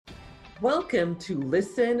Welcome to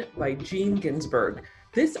Listen by Gene Ginsberg.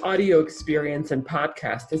 This audio experience and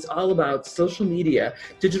podcast is all about social media,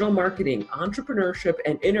 digital marketing, entrepreneurship,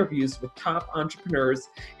 and interviews with top entrepreneurs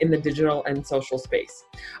in the digital and social space.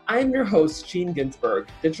 I'm your host, Gene Ginsberg,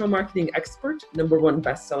 digital marketing expert, #1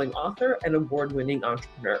 best-selling author, and award-winning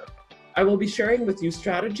entrepreneur. I will be sharing with you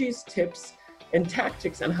strategies, tips, and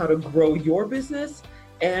tactics on how to grow your business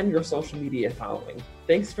and your social media following.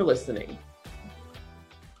 Thanks for listening.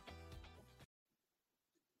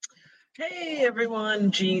 Hey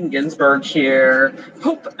everyone, Gene Ginsberg here.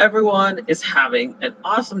 Hope everyone is having an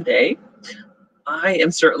awesome day. I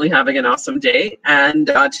am certainly having an awesome day, and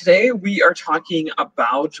today we are talking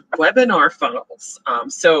about webinar funnels.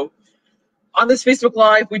 So on this Facebook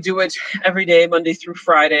Live, we do it every day, Monday through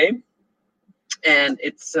Friday, and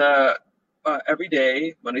it's every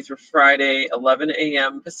day, Monday through Friday, 11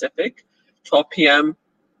 a.m. Pacific, 12 p.m.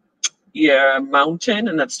 Mountain,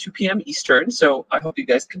 and that's 2 p.m. Eastern. So I hope you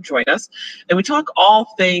guys can join us. And we talk all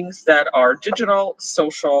things that are digital,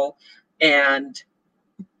 social, and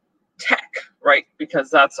tech, right? Because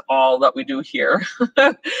that's all that we do here.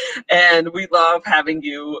 And we love having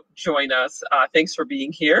you join us. Thanks for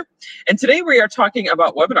being here. And today we are talking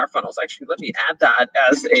about webinar funnels. Actually, let me add that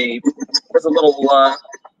as a little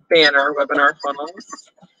banner, webinar funnels.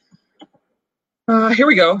 Here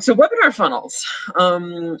we go. So webinar funnels.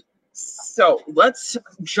 So let's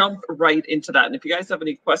jump right into that. And if you guys have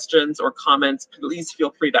any questions or comments, please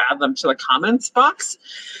feel free to add them to the comments box.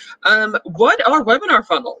 What are webinar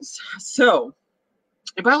funnels? So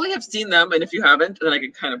you probably have seen them, and if you haven't, then I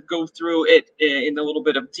can kind of go through it in a little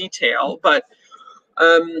bit of detail. But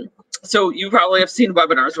so you probably have seen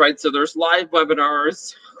webinars, right? So there's live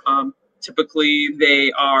webinars. Typically,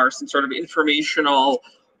 they are some sort of informational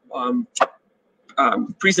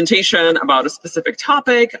presentation about a specific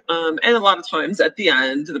topic, and a lot of times at the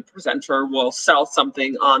end the presenter will sell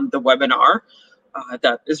something on the webinar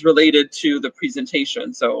that is related to the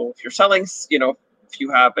presentation. So if you're selling, if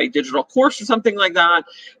you have a digital course or something like that,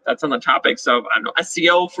 that's on the topics of, I don't know,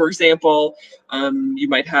 SEO, for example. You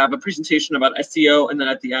might have a presentation about SEO, and then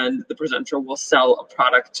at the end the presenter will sell a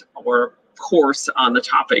product or course on the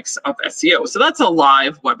topics of SEO. So that's a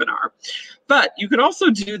live webinar. But you can also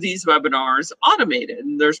do these webinars automated.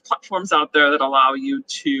 And there's platforms out there that allow you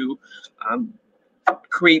to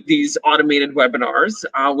create these automated webinars,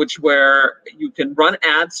 where you can run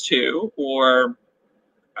ads to, or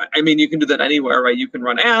I mean, you can do that anywhere, right? You can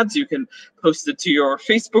run ads, you can post it to your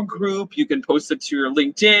Facebook group, you can post it to your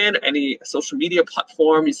LinkedIn, any social media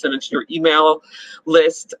platform, you send it to your email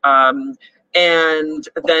list. And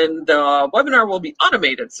then the webinar will be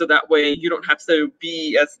automated, so that way you don't have to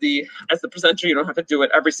be as the presenter, you don't have to do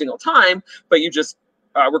it every single time, but you just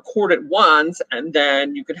record it once, and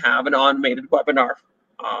then you can have an automated webinar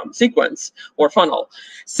sequence or funnel.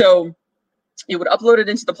 So you would upload it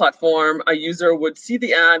into the platform. A user would see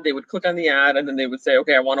the ad, they would click on the ad, and then they would say,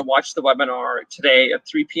 okay, I want to watch the webinar today at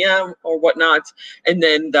 3 p.m. or whatnot, and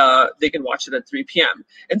then they can watch it at 3 p.m.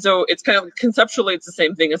 And so it's kind of conceptually, it's the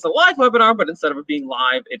same thing as a live webinar, but instead of it being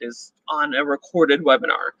live, it is on a recorded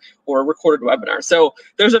webinar or a recorded webinar. So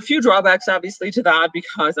there's a few drawbacks, obviously, to that,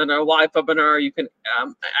 because on a live webinar, you can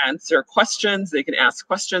answer questions, they can ask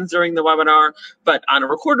questions during the webinar, but on a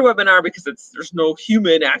recorded webinar, because there's no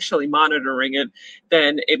human actually monitoring it,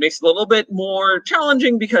 then it makes it a little bit more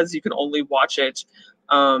challenging, because you can only watch it.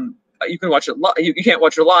 You can watch it. You can't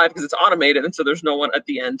watch it live because it's automated, and so there's no one at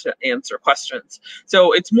the end to answer questions.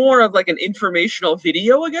 So it's more of like an informational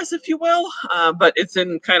video, I guess, if you will, but it's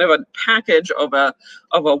in kind of a package of a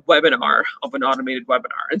webinar, of an automated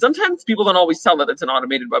webinar. And sometimes people don't always tell that it's an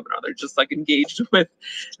automated webinar. They're just like engaged with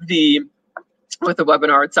the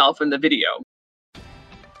webinar itself and the video.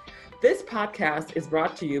 This podcast is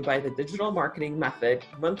brought to you by the Digital Marketing Method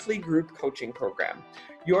monthly group coaching program,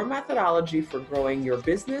 your methodology for growing your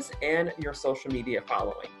business and your social media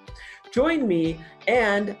following. Join me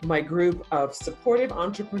and my group of supportive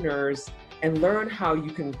entrepreneurs and learn how you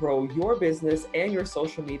can grow your business and your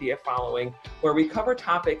social media following, where we cover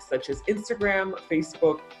topics such as Instagram,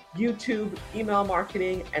 Facebook, YouTube, email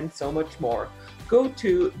marketing, and so much more. Go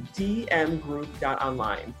to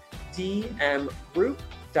dmgroup.online, dmgroup.online.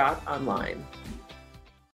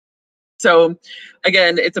 So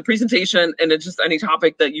again, it's a presentation, and it's just any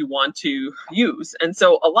topic that you want to use. And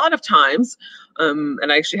so a lot of times, and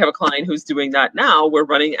I actually have a client who's doing that now, we're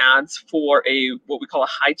running ads for what we call a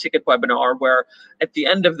high ticket webinar, where at the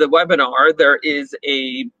end of the webinar, there is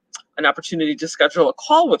an an opportunity to schedule a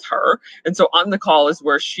call with her. And so on the call is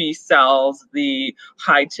where she sells the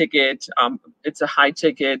high ticket, it's a high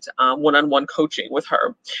ticket one-on-one coaching with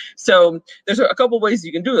her. So there's a couple ways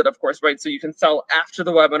you can do it, of course, right? So you can sell after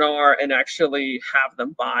the webinar and actually have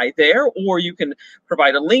them buy there, or you can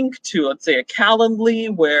provide a link to, let's say, a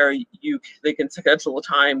Calendly where they can schedule a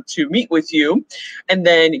time to meet with you, and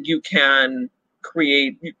then you can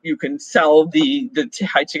you can sell the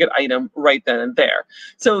high ticket item right then and there.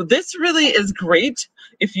 So this really is great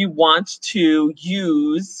if you want to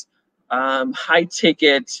use high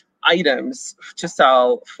ticket items to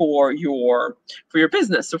sell for your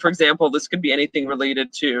business. So for example, this could be anything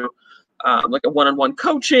related to like a one-on-one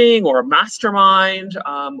coaching or a mastermind,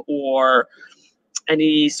 or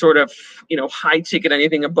any sort of, high ticket,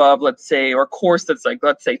 anything above, let's say, or course that's like,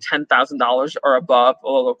 let's say $10,000 or above.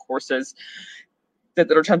 Although courses that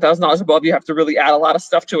are $10,000 above, you have to really add a lot of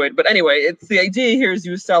stuff to it. But anyway, it's the idea here is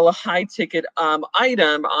you sell a high ticket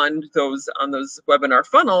item on those webinar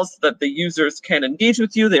funnels that the users can engage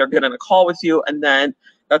with you. They are getting a call with you, and then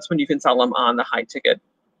that's when you can sell them on the high ticket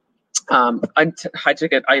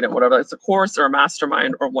item, whatever it's a course or a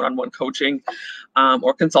mastermind or one-on-one coaching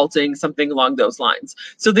or consulting, something along those lines.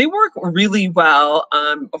 So they work really well.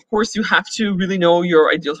 Of course, you have to really know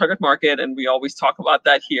your ideal target market, and we always talk about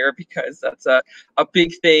that here because that's a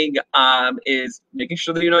big thing, is making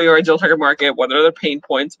sure that you know your ideal target market, what are their pain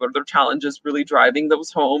points, what are their challenges, really driving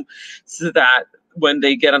those home so that when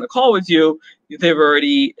they get on a call with you, they've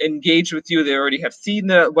already engaged with you, they already have seen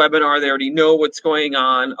the webinar, they already know what's going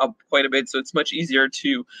on quite a bit, so it's much easier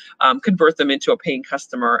to convert them into a paying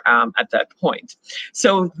customer at that point.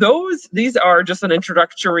 So these are just an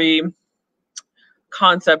introductory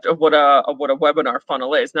concept of what a webinar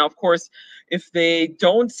funnel is. Now, of course, if they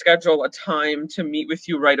don't schedule a time to meet with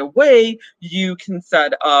you right away, you can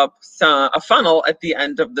set up a funnel at the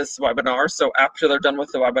end of this webinar. So after they're done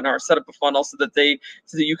with the webinar, set up a funnel so that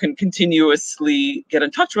you can continuously get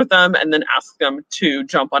in touch with them and then ask them to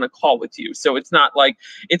jump on a call with you. So it's not like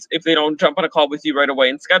if they don't jump on a call with you right away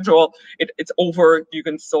and schedule, it's over. You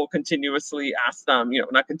can still continuously ask them,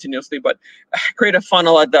 not continuously, but create a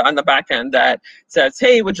funnel on the back end that says,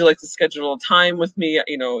 hey, would you like to schedule a time with me?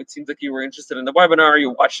 It seems like you were interested in the webinar.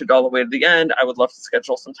 You watched it all the way to the end. I would love to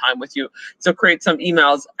schedule some time with you. So create some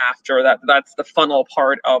emails after that. That's the funnel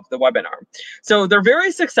part of the webinar. So they're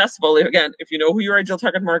very successful. Again, if you know who your ideal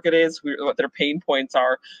target market is, what their pain points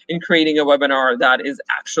are in creating a webinar that is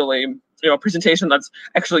actually a presentation that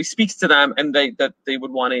actually speaks to them and that they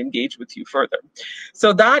would want to engage with you further.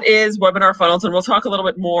 So that is webinar funnels, and we'll talk a little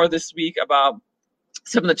bit more this week about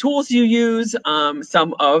some of the tools you use,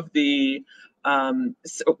 some of the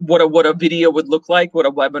what a video would look like, what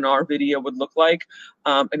a webinar video would look like.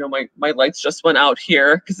 I know my lights just went out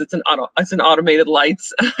here because it's an automated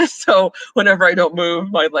lights. So whenever I don't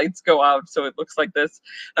move, my lights go out. So it looks like this.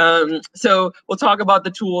 So we'll talk about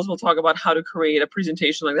the tools. We'll talk about how to create a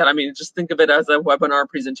presentation like that. I mean, just think of it as a webinar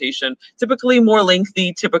presentation, typically more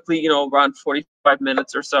lengthy, typically, around 45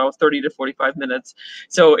 minutes or so, 30 to 45 minutes.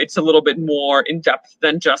 So it's a little bit more in depth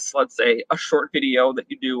than just, let's say, a short video that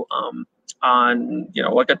you do on,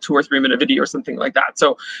 like a 2 or 3 minute video or something like that.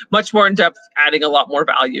 So much more in depth, adding a lot more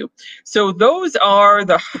value. So those are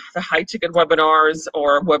the high ticket webinars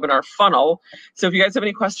or webinar funnel. So if you guys have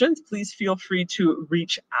any questions, please feel free to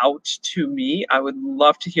reach out to me. I would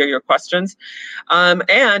love to hear your questions. And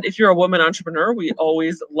if you're a woman entrepreneur, we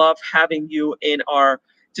always love having you in our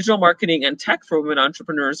Digital Marketing and Tech for Women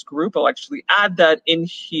Entrepreneurs group. I'll actually add that in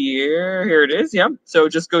here. Here it is. Yeah. So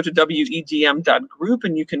just go to wedm.group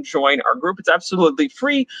and you can join our group. It's absolutely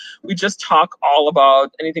free. We just talk all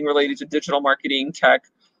about anything related to digital marketing, tech,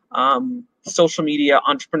 social media,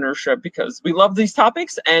 entrepreneurship, because we love these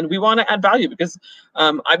topics and we want to add value because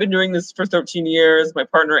I've been doing this for 13 years. My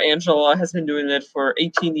partner, Angela, has been doing it for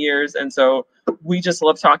 18 years. And so we just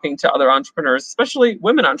love talking to other entrepreneurs, especially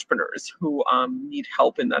women entrepreneurs who need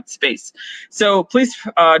help in that space. So please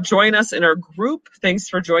join us in our group. Thanks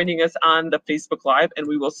for joining us on the Facebook Live, and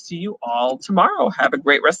we will see you all tomorrow. Have a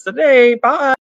great rest of the day. Bye.